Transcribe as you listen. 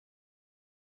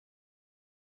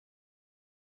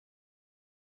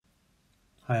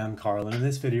Hi, I'm Carl, and in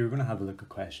this video we're going to have a look at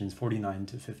questions 49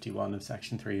 to 51 of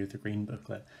section 3 of the green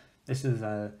booklet. This is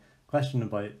a question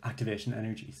about activation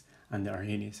energies and the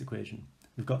Arrhenius equation.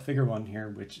 We've got figure 1 here,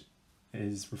 which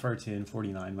is referred to in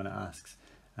 49 when it asks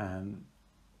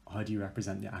how do you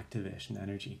represent the activation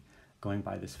energy going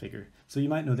by this figure. So you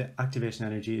might know that activation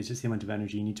energy is just the amount of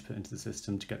energy you need to put into the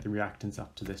system to get the reactants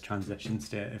up to this transition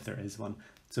state if there is one.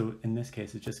 So in this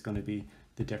case it's just going to be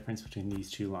the difference between these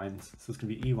two lines. So it's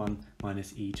going to be E1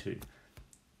 minus E2.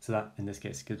 So that in this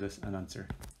case gives us an answer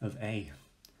of A.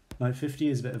 Now 50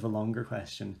 is a bit of a longer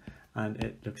question and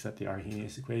it looks at the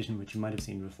Arrhenius equation, which you might have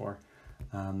seen before.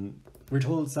 We're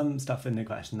told some stuff in the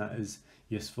question that is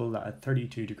useful, that at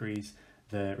 32 degrees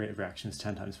the rate of reaction is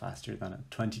 10 times faster than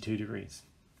at 22 degrees.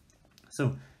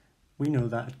 So we know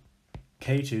that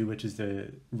K2, which is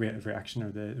the rate of reaction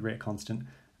or the rate constant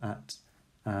at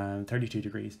 32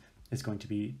 degrees, is going to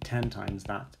be 10 times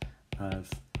that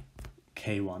of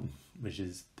K1, which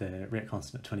is the rate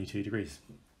constant at 22 degrees.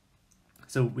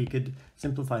 So we could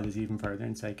simplify this even further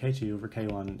and say K2 over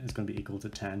K1 is going to be equal to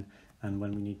 10, and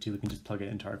when we need to we can just plug it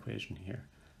into our equation here.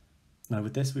 Now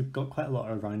with this we've got quite a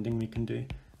lot of rounding we can do.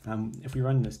 If we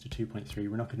run this to 2.3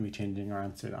 we're not going to be changing our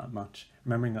answer that much,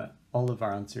 remembering that all of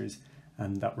our answers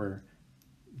that were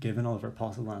given, all of our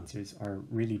possible answers, are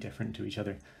really different to each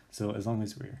other. So as long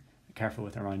as we're careful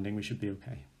with our rounding we should be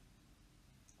okay.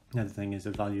 Another thing is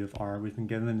the value of R we've been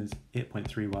given is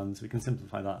 8.31, so we can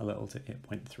simplify that a little to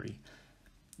 8.3.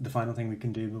 The final thing we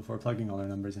can do before plugging all our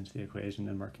numbers into the equation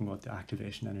and working what the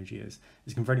activation energy is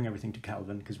converting everything to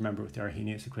Kelvin, because remember with the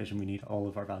Arrhenius equation we need all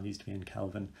of our values to be in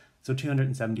Kelvin. So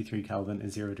 273 Kelvin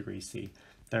is 0 degrees C,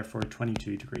 therefore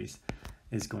 22 degrees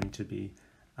is going to be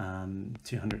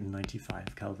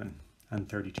 295 Kelvin, and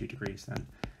 32 degrees then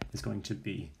is going to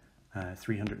be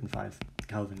 305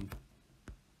 Kelvin.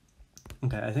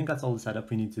 Okay, I think that's all the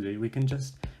setup we need to do. We can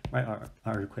just write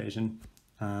our equation.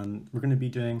 We're going to be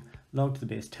doing log to the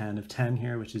base 10 of 10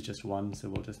 here, which is just 1, so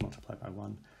we'll just multiply by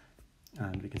 1.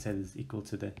 And we can say this is equal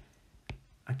to the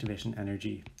activation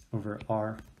energy over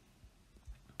R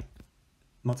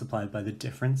multiplied by the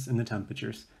difference in the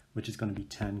temperatures, which is going to be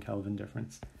 10 Kelvin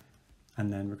difference.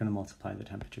 And then we're going to multiply the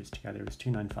temperatures together as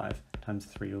 295 times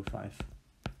 305.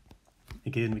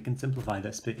 Again, we can simplify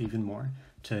this bit even more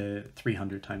to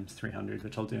 300 times 300,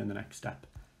 which I'll do in the next step.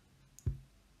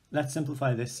 Let's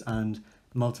simplify this and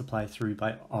multiply through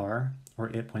by R, or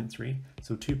 8.3.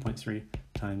 So 2.3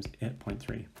 times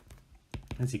 8.3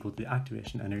 is equal to the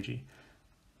activation energy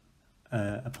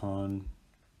upon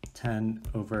 10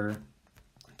 over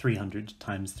 300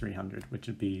 times 300, which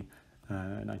would be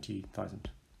 90,000.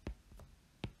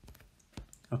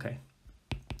 Okay,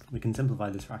 we can simplify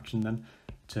this fraction then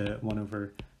to 1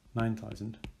 over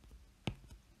 9,000.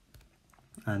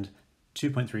 And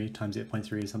 2.3 times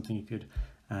 8.3 is something you could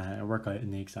work out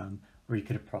in the exam, or you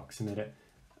could approximate it.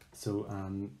 So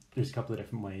there's a couple of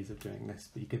different ways of doing this,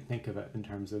 but you could think of it in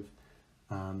terms of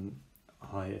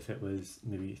how if it was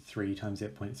maybe 3 times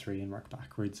 8.3 and work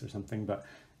backwards or something, but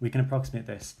we can approximate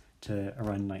this to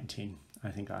around 19.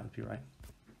 I think that would be right.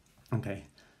 Okay,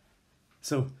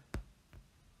 so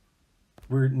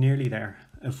we're nearly there.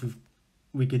 If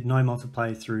we could now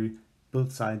multiply through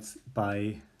both sides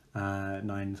by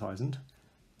 9,000,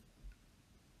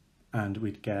 and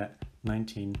we'd get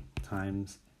 19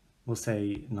 times, we'll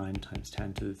say 9 times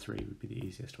 10 to the 3 would be the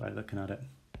easiest way of looking at it.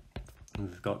 And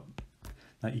we've got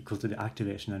that equal to the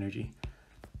activation energy.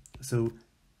 So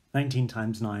 19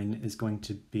 times 9 is going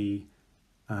to be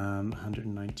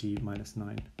 190 minus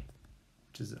 9,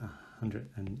 which is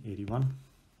 181.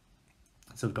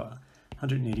 So we've got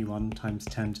 181 times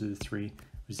 10 to the 3, which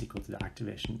is equal to the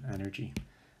activation energy.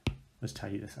 Let's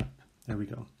tidy this up. There we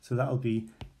go. So that'll be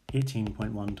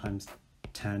 18.1 times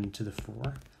 10 to the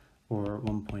 4, or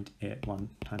 1.81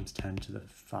 times 10 to the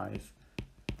 5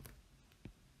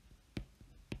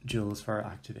 joules for our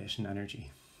activation energy.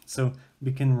 So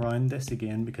we can round this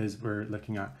again because we're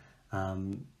looking at our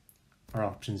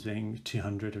options being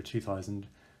 200 or 2000.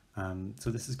 So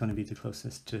this is going to be the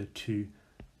closest to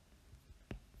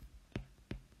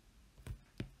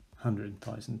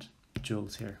 200,000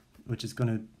 joules here, which is going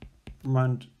to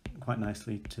round quite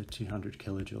nicely to 200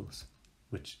 kilojoules,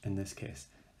 which in this case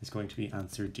is going to be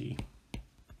answer D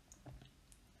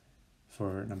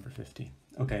for number 50.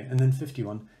 Okay, and then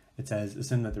 51, it says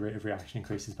assume that the rate of reaction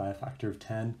increases by a factor of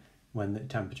 10 when the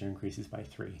temperature increases by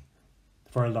 3.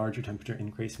 For a larger temperature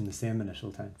increase from the same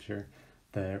initial temperature,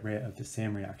 the rate of the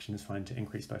same reaction is found to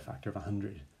increase by a factor of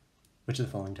 100. Which of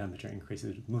the following temperature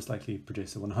increases would most likely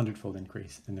produce a 100-fold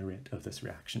increase in the rate of this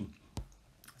reaction?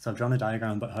 So I've drawn a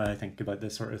diagram about how I think about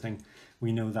this sort of thing.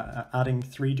 We know that adding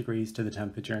 3 degrees to the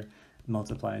temperature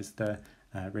multiplies the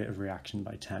rate of reaction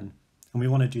by 10. And we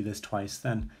want to do this twice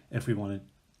then if we want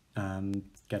to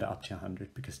get it up to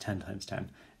 100, because 10 times 10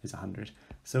 is 100.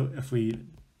 So if we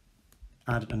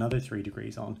add another 3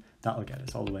 degrees on, that'll get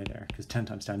us all the way there, because 10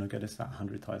 times 10 will get us that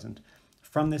 100,000.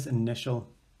 From this initial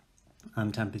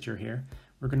temperature here,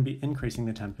 we're going to be increasing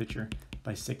the temperature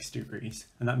by 6 degrees,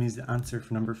 and that means the answer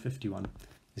for number 51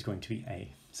 is going to be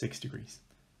A, 6 degrees.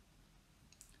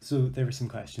 So there were some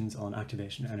questions on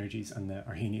activation energies and the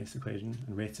Arrhenius equation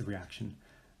and rates of reaction.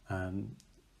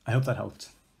 I hope that helped.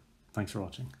 Thanks for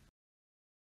watching.